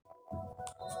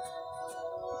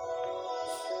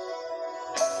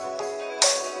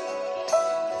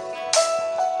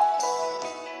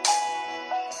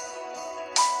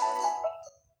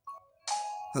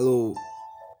Hello,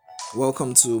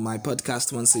 welcome to my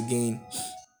podcast once again.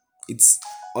 It's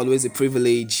always a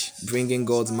privilege bringing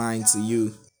God's mind to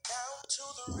you,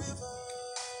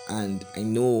 and I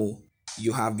know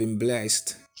you have been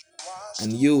blessed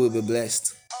and you will be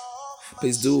blessed.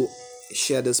 Please do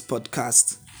share this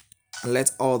podcast and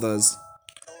let others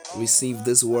receive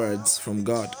these words from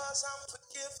God.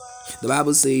 The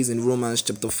Bible says in Romans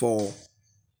chapter 4,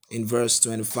 in verse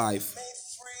 25,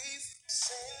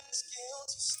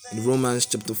 in Romans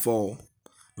chapter 4,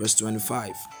 verse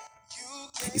 25.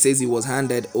 It says he was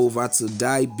handed over to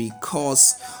die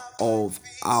because of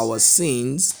our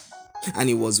sins, and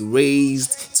he was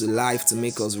raised to life to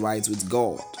make us right with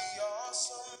God.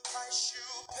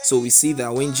 So we see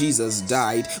that when Jesus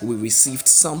died, we received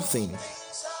something.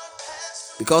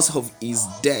 Because of his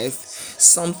death,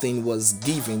 something was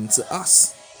given to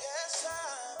us.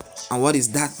 And what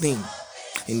is that thing?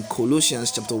 In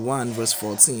Colossians chapter 1 verse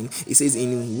 14, it says,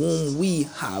 in whom we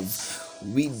have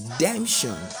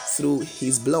redemption through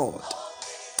his blood,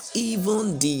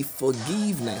 even the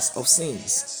forgiveness of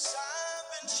sins.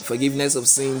 Forgiveness of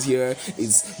sins here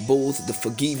is both the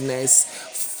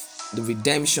forgiveness, the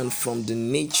redemption from the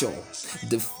nature,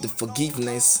 the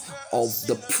forgiveness of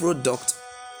the product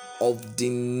of the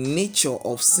nature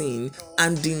of sin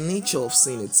and the nature of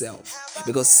sin itself.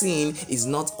 Because sin is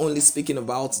not only speaking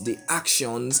about the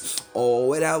actions or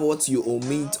whether what you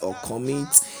omit or commit,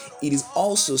 it is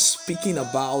also speaking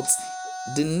about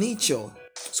the nature.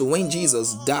 So when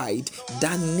Jesus died,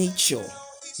 that nature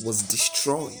was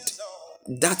destroyed,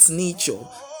 that nature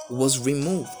was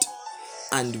removed,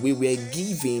 and we were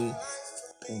given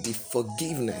the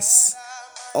forgiveness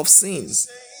of sins.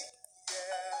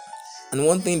 And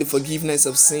one thing the forgiveness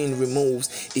of sin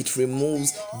removes, it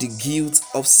removes the guilt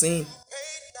of sin.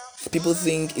 People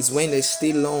think it's when they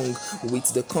stay long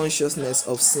with the consciousness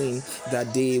of sin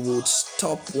that they would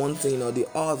stop one thing or the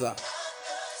other.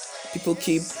 People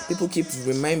keep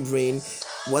remembering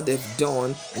what they've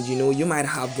done, and you might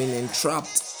have been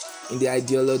entrapped in the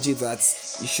ideology that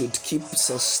you should keep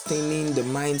sustaining the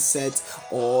mindset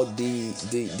or the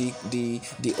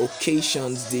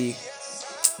occasions, the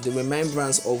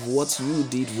remembrance of what you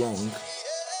did wrong.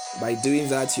 By doing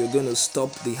that, you're going to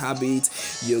stop the habit,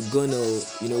 you're going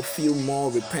to feel more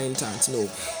repentant. No,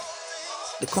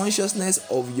 the consciousness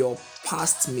of your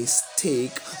past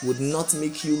mistake would not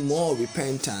make you more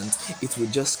repentant. It will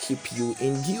just keep you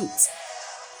in guilt.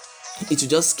 It will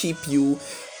just keep you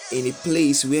in a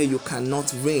place where you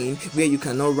cannot reign, where you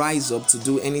cannot rise up to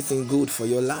do anything good for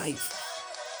your life.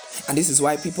 And this is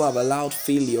why people have allowed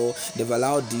failure, they've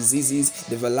allowed diseases,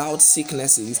 they've allowed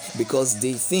sicknesses, because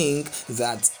they think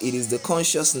that it is the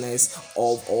consciousness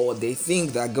of, or they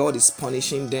think that God is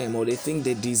punishing them, or they think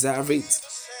they deserve it.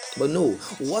 But no,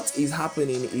 what is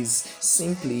happening is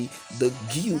simply the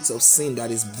guilt of sin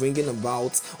that is bringing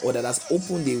about, or that has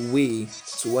opened a way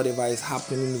to whatever is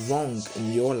happening wrong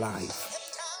in your life.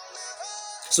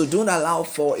 So don't allow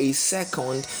for a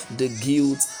second the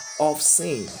guilt of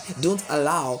sin. Don't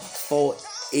allow for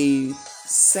a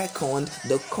second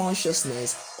the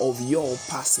consciousness of your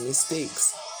past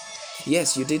mistakes.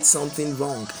 Yes, you did something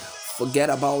wrong. Forget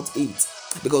about it.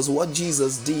 Because what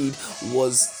Jesus did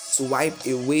was to wipe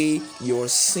away your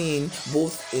sin,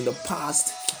 both in the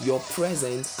past, your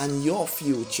present, and your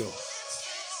future.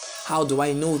 How do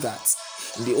I know that?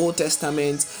 In the Old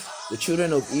Testament, the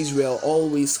children of Israel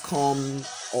always came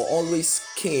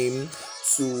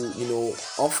to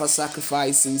offer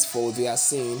sacrifices for their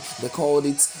sin. They called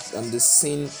it the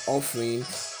sin offering,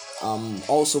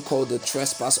 also called the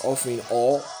trespass offering,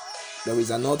 or there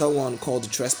is another one called the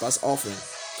trespass offering.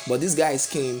 But these guys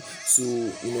came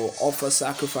to offer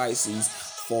sacrifices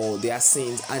for their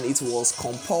sins, and it was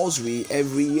compulsory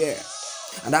every year.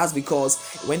 And that's because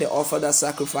when they offered that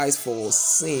sacrifice for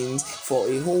sins for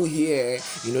a whole year,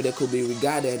 they could be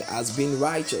regarded as being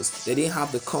righteous. They didn't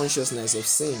have the consciousness of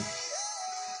sin.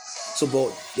 So,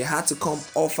 but they had to come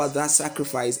offer that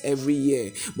sacrifice every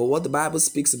year. But what the Bible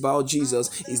speaks about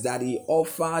Jesus is that he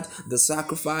offered the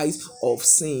sacrifice of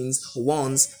sins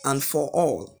once and for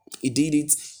all. He did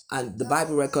it, and the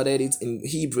Bible recorded it in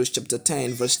Hebrews chapter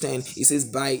 10 verse 10. It says,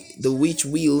 by the which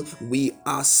will we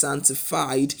are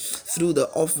sanctified through the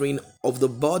offering of the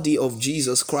body of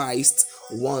Jesus Christ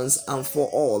once and for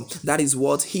all. That is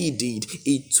what he did.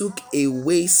 He took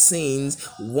away sins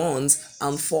once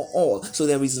and for all. So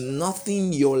there is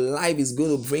nothing your life is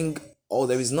going to bring, or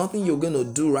there is nothing you're going to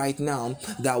do right now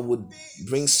that would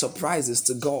bring surprises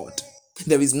to God.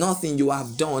 There is nothing you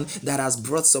have done that has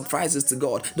brought surprises to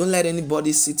God. Don't let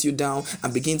anybody sit you down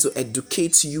and begin to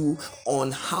educate you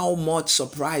on how much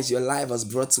surprise your life has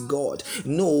brought to God.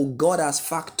 No, God has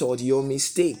factored your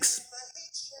mistakes.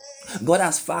 God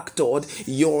has factored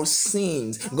your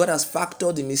sins. God has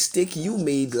factored the mistake you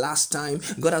made last time.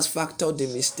 God has factored the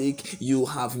mistake you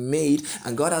have made.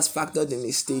 And God has factored the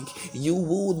mistake you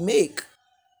would make.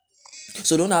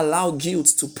 So don't allow guilt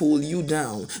to pull you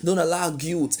down. Don't allow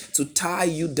guilt to tie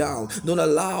you down. Don't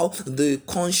allow the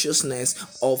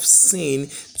consciousness of sin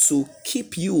to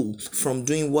keep you from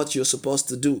doing what you're supposed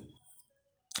to do.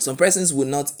 Some persons will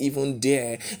not even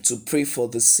dare to pray for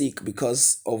the sick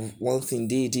because of one thing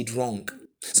they did wrong.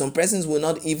 Some persons will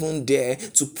not even dare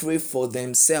to pray for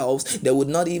themselves. They would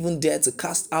not even dare to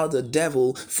cast out the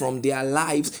devil from their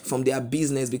lives, from their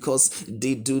business, because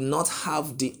they do not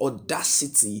have the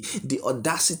audacity. The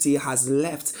audacity has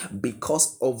left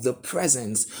because of the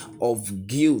presence of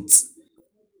guilt,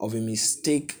 of a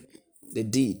mistake they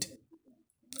did.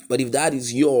 But if that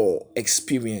is your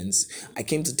experience, I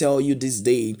came to tell you this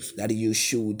day that you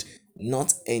should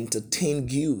not entertain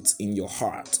guilt in your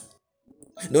heart.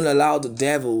 Don't allow the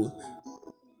devil,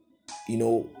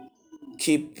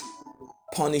 keep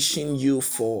punishing you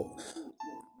for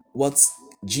what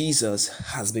Jesus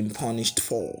has been punished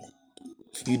for.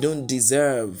 You don't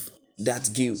deserve that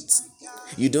guilt.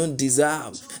 You don't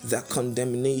deserve that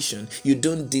condemnation. You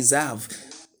don't deserve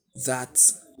that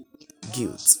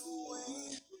guilt.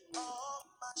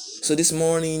 So this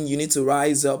morning, you need to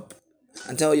rise up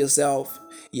and tell yourself,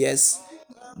 yes,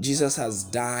 Jesus has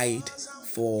died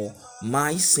for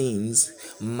my sins.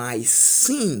 My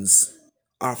sins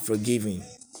are forgiven.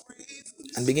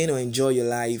 And begin to enjoy your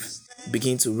life.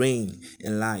 Begin to reign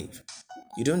in life.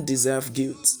 You don't deserve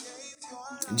guilt.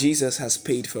 Jesus has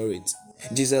paid for it.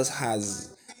 Jesus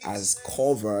has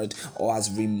covered or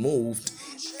has removed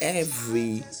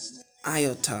every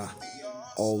iota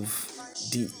of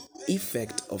the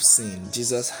effect of sin.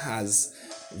 Jesus has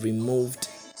removed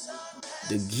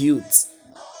the guilt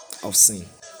of sin.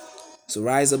 So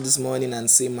rise up this morning and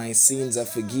say, my sins are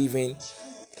forgiven.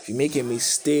 If you make a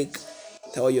mistake,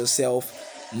 tell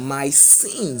yourself, my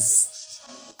sins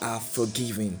are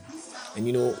forgiven.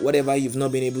 And whatever you've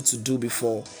not been able to do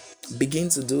before, begin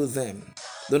to do them.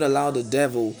 Don't allow the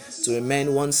devil to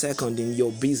remain 1 second in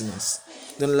your business.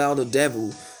 Don't allow the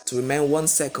devil to remain 1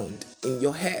 second in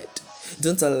your head.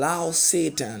 Don't allow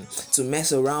Satan to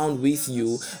mess around with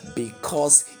you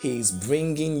because he is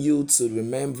bringing you to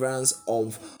remembrance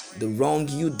of the wrong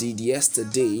you did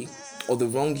yesterday or the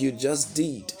wrong you just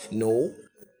did. No,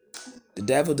 the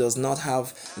devil does not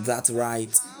have that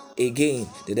right again.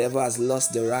 The devil has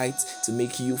lost the right to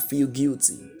make you feel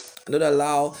guilty. Don't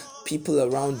allow people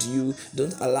around you,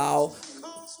 don't allow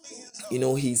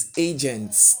his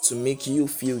agents to make you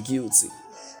feel guilty.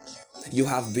 You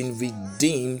have been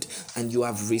redeemed and you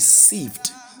have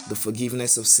received the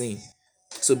forgiveness of sin.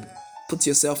 So put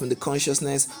yourself in the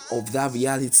consciousness of that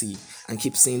reality and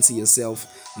keep saying to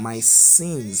yourself, my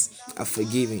sins are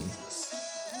forgiven.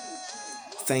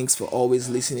 Thanks for always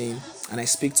listening, and I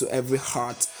speak to every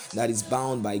heart that is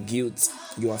bound by guilt.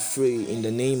 You are free in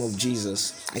the name of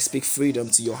Jesus. I speak freedom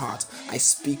to your heart. I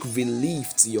speak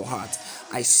relief to your heart.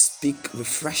 I speak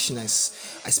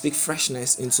refreshness. I speak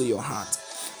freshness into your heart,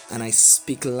 and I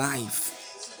speak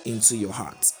life into your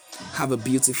heart. Have a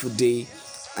beautiful day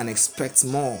and expect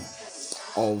more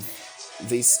of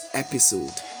this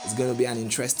episode. It's going to be an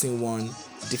interesting one,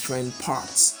 different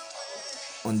parts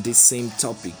on this same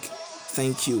topic.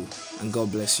 Thank you, and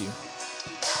God bless you.